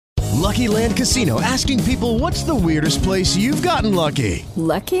Lucky Land Casino, asking people, what's the weirdest place you've gotten lucky?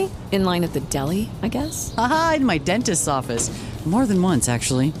 Lucky? In line at the deli, I guess? Aha, in my dentist's office. More than once,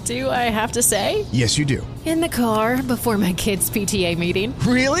 actually. Do I have to say? Yes, you do. In the car before my kids' PTA meeting.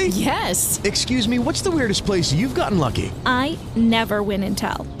 Really? Yes. Excuse me, what's the weirdest place you've gotten lucky? I never win and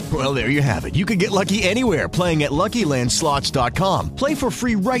tell. Well, there you have it. You can get lucky anywhere, playing at LuckyLandSlots.com. Play for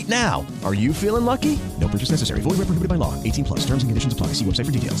free right now. Are you feeling lucky? No purchase necessary. Void where prohibited by law. 18 plus. Terms and conditions apply. See website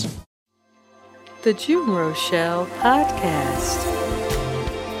for details. The June Rochelle Podcast.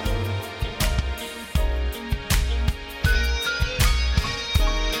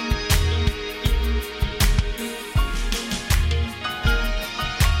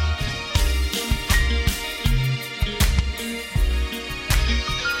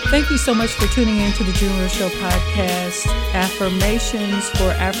 Thank you so much for tuning in to the June Rochelle Podcast, Affirmations for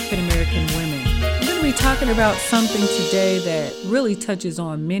African American Women. I'm going to be talking about something today that really touches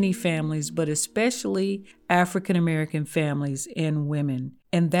on many families, but especially African American families and women.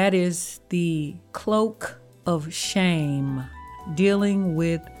 And that is the cloak of shame, dealing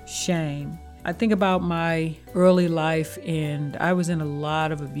with shame. I think about my early life, and I was in a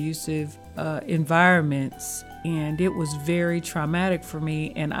lot of abusive environments, and it was very traumatic for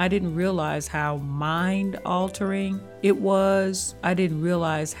me, and I didn't realize how mind-altering it was. I didn't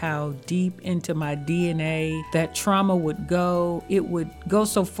realize how deep into my DNA that trauma would go. It would go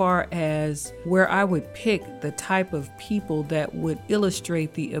so far as where I would pick the type of people that would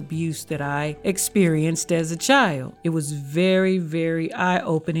illustrate the abuse that I experienced as a child. It was very, very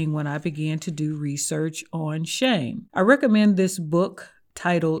eye-opening when I began to do research on shame. I recommend this book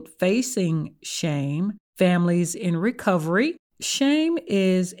titled Facing Shame: Families in Recovery. Shame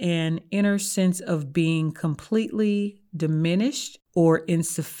is an inner sense of being completely diminished or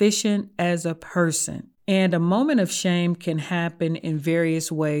insufficient as a person. And a moment of shame can happen in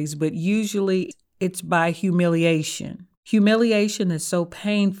various ways, but usually it's by humiliation. Humiliation is so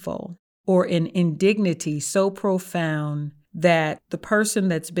painful, or an indignity so profound that the person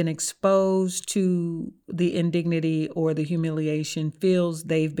that's been exposed to the indignity or the humiliation feels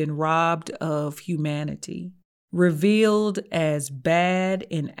they've been robbed of humanity, revealed as bad,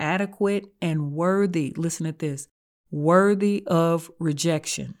 inadequate, and worthy. Listen to this: worthy of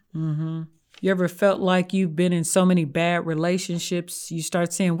rejection. You ever felt like you've been in so many bad relationships, you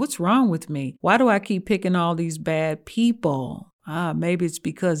start saying, what's wrong with me? Why do I keep picking all these bad people? Maybe it's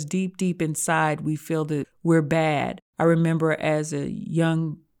because deep, deep inside we feel that we're bad. I remember as a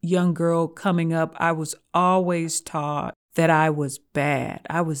young girl coming up, I was always taught that I was bad.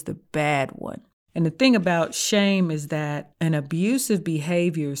 I was the bad one. And the thing about shame is that an abusive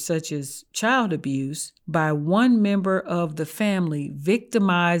behavior such as child abuse by one member of the family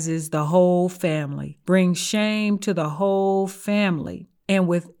victimizes the whole family, brings shame to the whole family. And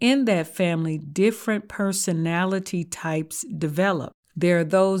within that family, different personality types develop. There are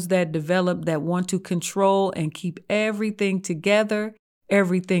those that develop that want to control and keep everything together,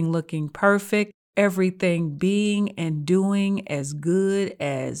 everything looking perfect, everything being and doing as good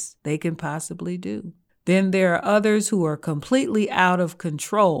as they can possibly do. Then there are others who are completely out of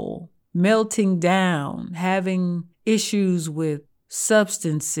control, melting down, having issues with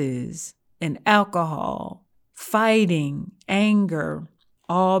substances and alcohol, fighting, anger,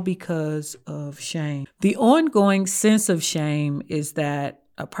 all because of shame. The ongoing sense of shame is that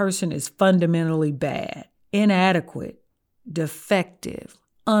a person is fundamentally bad, inadequate, defective,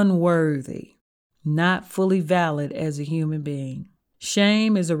 unworthy, not fully valid as a human being.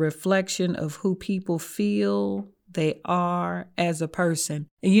 Shame is a reflection of who people feel they are as a person.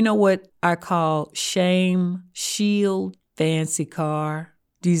 And you know what I call shame shield? Fancy car,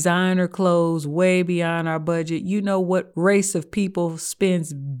 designer clothes way beyond our budget. You know what race of people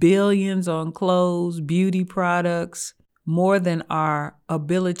spends billions on clothes, beauty products, more than our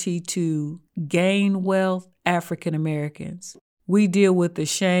ability to gain wealth? African Americans. We deal with the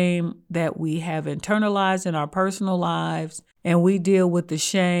shame that we have internalized in our personal lives, and we deal with the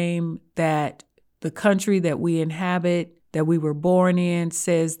shame that the country that we inhabit, that we were born in,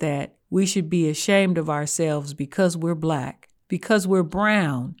 says that we should be ashamed of ourselves because we're Black, because we're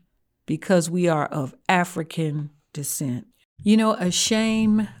brown, because we are of African descent. You know, a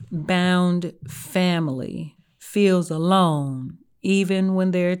shame-bound family feels alone even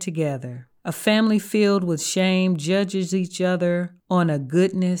when they're together. A family filled with shame judges each other on a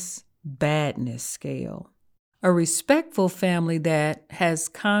goodness-badness scale. A respectful family that has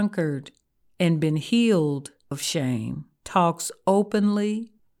conquered and been healed of shame talks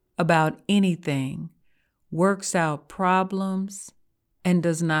openly about anything, works out problems, and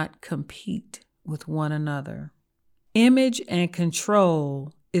does not compete with one another. Image and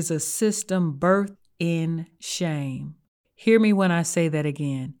control is a system birthed in shame. Hear me when I say that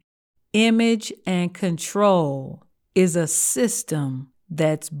again. Image and control is a system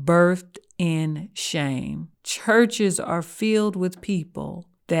that's birthed in shame. Churches are filled with people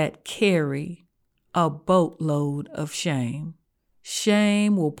that carry a boatload of shame.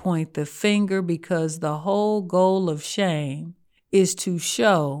 Shame will point the finger because the whole goal of shame is to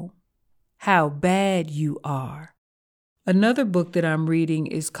show how bad you are. Another book that I'm reading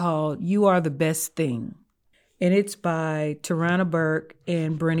is called You Are the Best Thing, and it's by Tarana Burke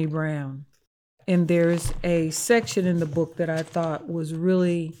and Brené Brown. And there's a section in the book that I thought was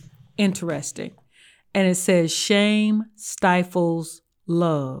really interesting. And it says, shame stifles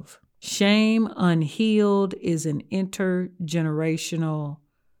love. Shame unhealed is an intergenerational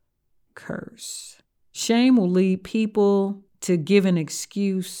curse. Shame will lead people to give an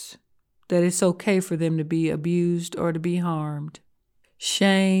excuse that it's okay for them to be abused or to be harmed.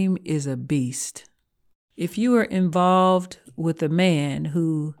 Shame is a beast. If you are involved with a man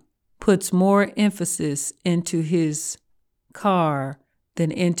who puts more emphasis into his car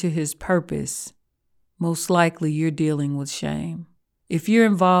than into his purpose, most likely you're dealing with shame. If you're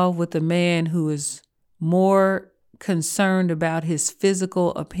involved with a man who is more concerned about his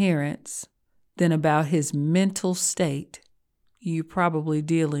physical appearance than about his mental state, you're probably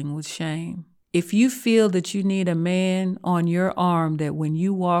dealing with shame. If you feel that you need a man on your arm that when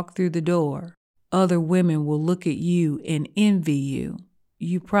you walk through the door, other women will look at you and envy you,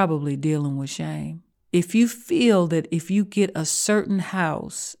 you're probably dealing with shame. If you feel that if you get a certain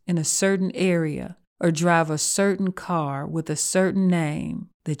house in a certain area or drive a certain car with a certain name,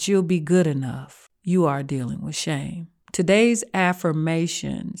 that you'll be good enough, you are dealing with shame. Today's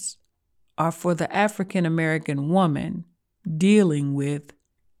affirmations are for the African American woman dealing with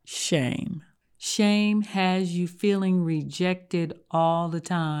shame. Shame has you feeling rejected all the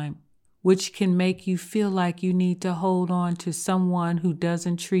time, which can make you feel like you need to hold on to someone who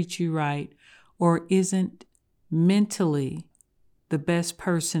doesn't treat you right or isn't mentally the best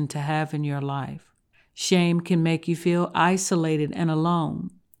person to have in your life. Shame can make you feel isolated and alone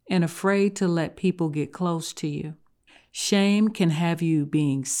and afraid to let people get close to you. Shame can have you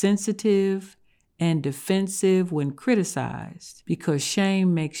being sensitive and defensive when criticized because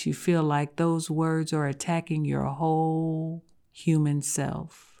shame makes you feel like those words are attacking your whole human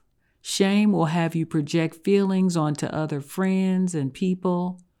self. Shame will have you project feelings onto other friends and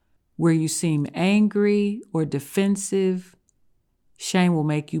people where you seem angry or defensive. Shame will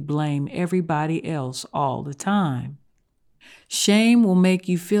make you blame everybody else all the time. Shame will make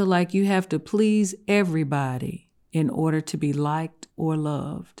you feel like you have to please everybody in order to be liked or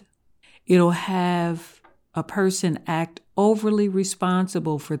loved. It'll have a person act overly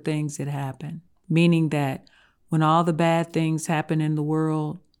responsible for things that happen, meaning that when all the bad things happen in the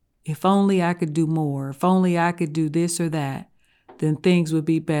world, if only I could do more, if only I could do this or that, then things would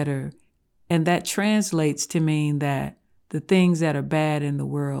be better. And that translates to mean that the things that are bad in the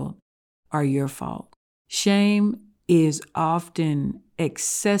world are your fault. Shame is often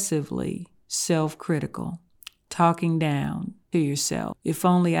excessively self-critical, talking down to yourself. If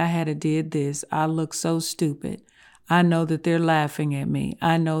only I had did this, I look so stupid. I know that they're laughing at me.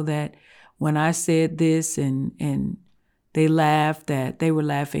 I know that when I said this and they laughed, that they were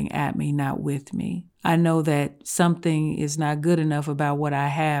laughing at me, not with me. I know that something is not good enough about what I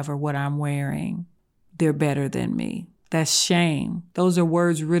have or what I'm wearing. They're better than me. That's shame. Those are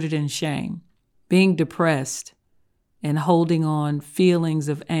words rooted in shame. Being depressed and holding on feelings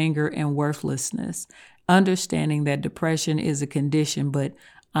of anger and worthlessness. Understanding that depression is a condition, but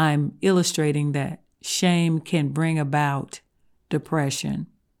I'm illustrating that shame can bring about depression.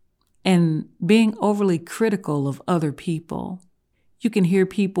 And being overly critical of other people. You can hear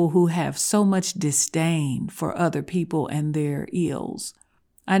people who have so much disdain for other people and their ills.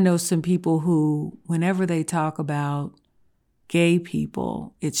 I know some people who, whenever they talk about gay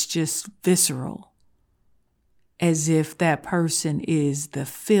people, it's just visceral, as if that person is the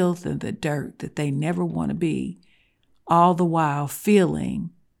filth and the dirt that they never want to be, all the while feeling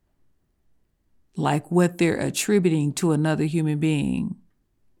like what they're attributing to another human being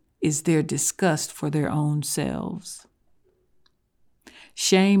is their disgust for their own selves.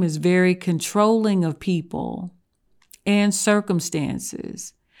 Shame is very controlling of people and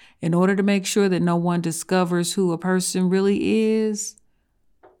circumstances. In order to make sure that no one discovers who a person really is,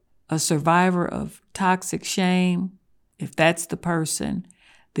 a survivor of toxic shame, if that's the person,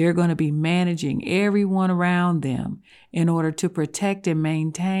 they're going to be managing everyone around them in order to protect and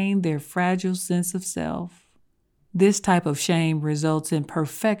maintain their fragile sense of self. This type of shame results in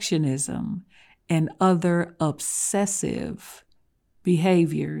perfectionism and other obsessive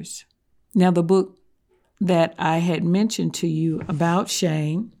behaviors. Now, the book that I had mentioned to you about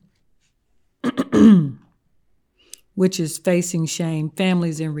shame, which is Facing Shame,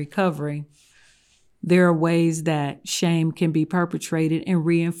 Families in Recovery, there are ways that shame can be perpetrated and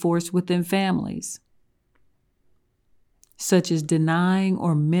reinforced within families, such as denying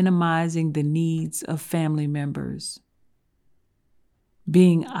or minimizing the needs of family members,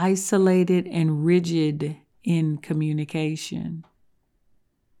 being isolated and rigid in communication,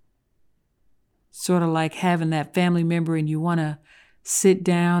 sort of like having that family member and you want to sit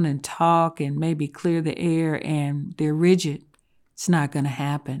down and talk and maybe clear the air and they're rigid. It's not going to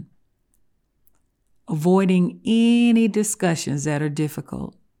happen. Avoiding any discussions that are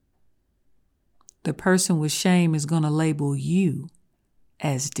difficult. The person with shame is going to label you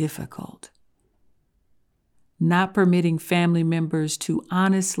as difficult. Not permitting family members to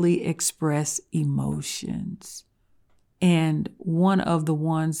honestly express emotions. And one of the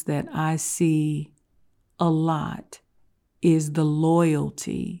ones that I see a lot is the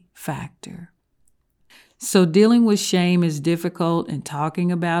loyalty factor. So dealing with shame is difficult and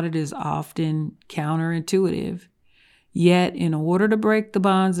talking about it is often counterintuitive. Yet, in order to break the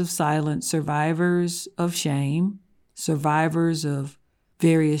bonds of silence, survivors of shame, survivors of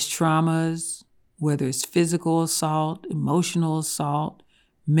various traumas, whether it's physical assault, emotional assault,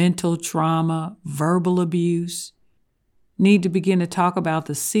 mental trauma, verbal abuse, need to begin to talk about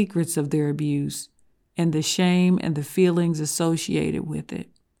the secrets of their abuse and the shame and the feelings associated with it.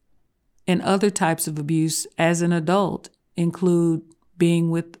 And other types of abuse as an adult include being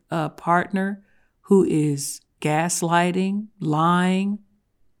with a partner who is gaslighting, lying,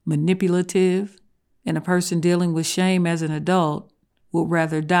 manipulative, and a person dealing with shame as an adult would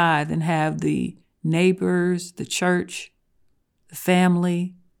rather die than have the neighbors, the church, the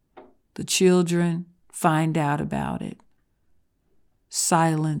family, the children find out about it.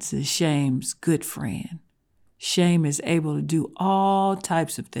 Silence is shame's good friend. Shame is able to do all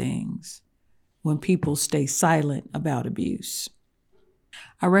types of things when people stay silent about abuse.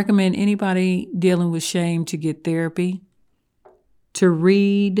 I recommend anybody dealing with shame to get therapy, to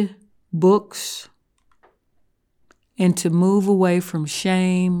read books, and to move away from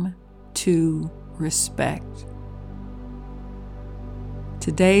shame to respect.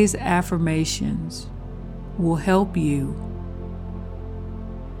 Today's affirmations will help you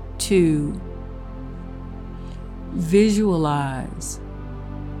to visualize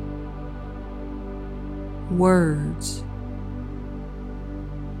words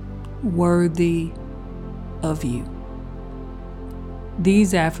worthy of you.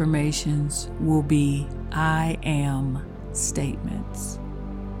 These affirmations will be I am statements.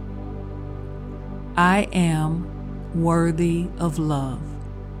 I am worthy of love.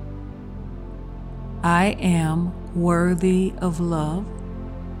 I am worthy of love.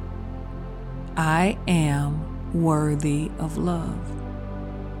 I am worthy of love.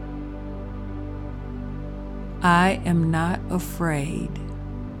 I am not afraid.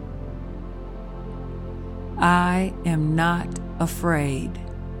 I am not afraid.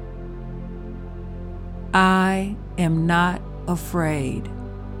 I am not afraid.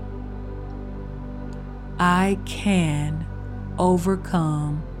 I can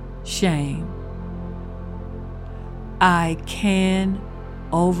overcome shame. I can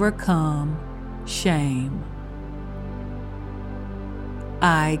overcome shame.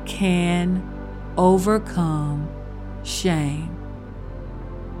 I can overcome shame.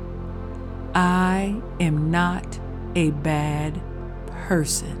 I am not a bad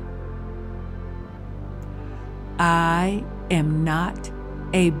person. I am not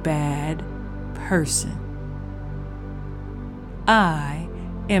a bad person. I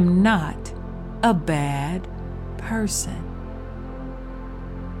am not a bad person.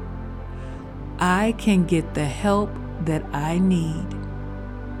 I can get the help that I need.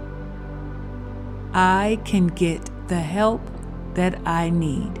 I can get the help that I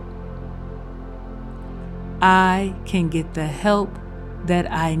need. I can get the help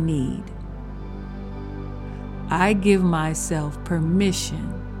that I need. I give myself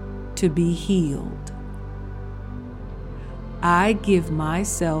permission to be healed. I give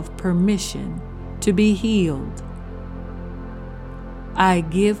myself permission to be healed. I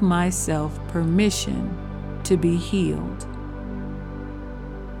give myself permission to be healed.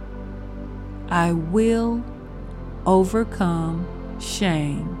 I will overcome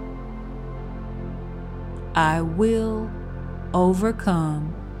shame. I will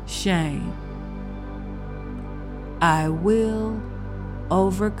overcome shame. I will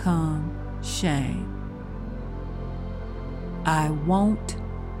overcome shame. I won't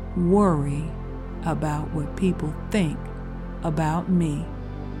worry about what people think about me.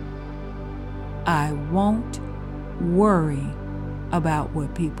 I won't worry about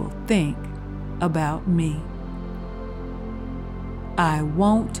what people think about me. I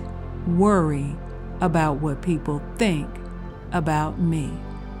won't worry about what people think about me.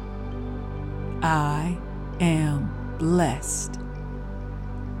 I am blessed.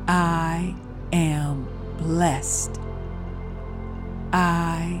 I am blessed.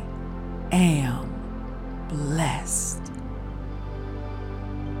 I am blessed.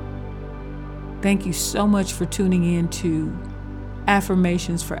 Thank you so much for tuning in to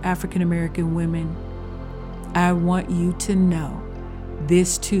Affirmations for African American Women. I want you to know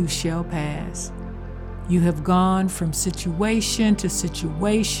this too shall pass. You have gone from situation to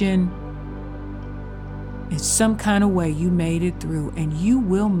situation. In some kind of way, you made it through, and you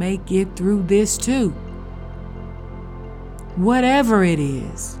will make it through this too. Whatever it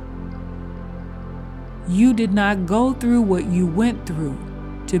is, you did not go through what you went through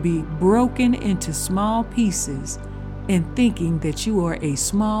to be broken into small pieces and thinking that you are a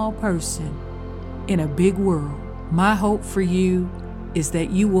small person in a big world. My hope for you is that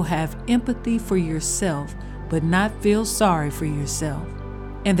you will have empathy for yourself, but not feel sorry for yourself,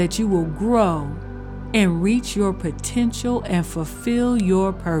 and that you will grow and reach your potential and fulfill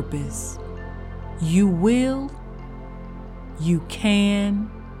your purpose. You will, you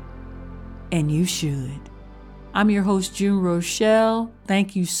can, and you should. I'm your host, June Rochelle.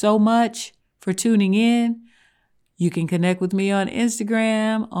 Thank you so much for tuning in. You can connect with me on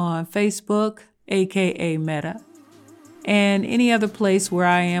Instagram, on Facebook, aka Meta, and any other place where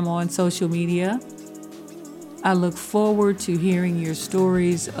I am on social media. I look forward to hearing your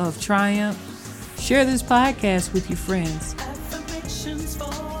stories of triumph. Share this podcast with your friends.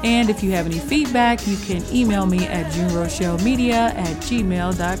 And if you have any feedback, you can email me at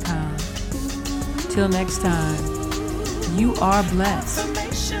junerochellemedia@gmail.com. Till next time, you are blessed.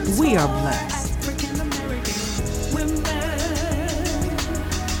 We are blessed.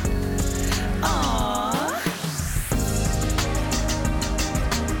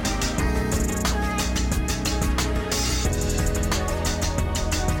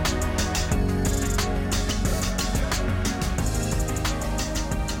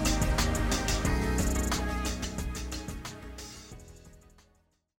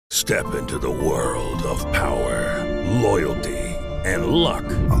 Step into the world of power, loyalty, and luck.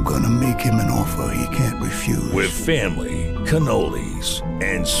 I'm gonna make him an offer he can't refuse. With family, cannolis,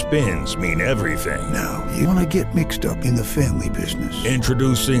 and spins mean everything. Now, you wanna get mixed up in the family business.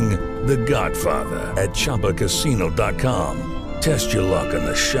 Introducing The Godfather at ChumbaCasino.com. Test your luck in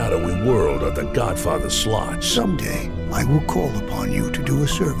the shadowy world of The Godfather slot. Someday, I will call upon you to do a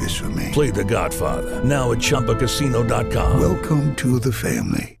service for me. Play The Godfather now at ChumbaCasino.com. Welcome to the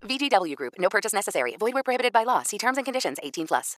family. VGW Group. No purchase necessary. Void where prohibited by law. See terms and conditions. 18+.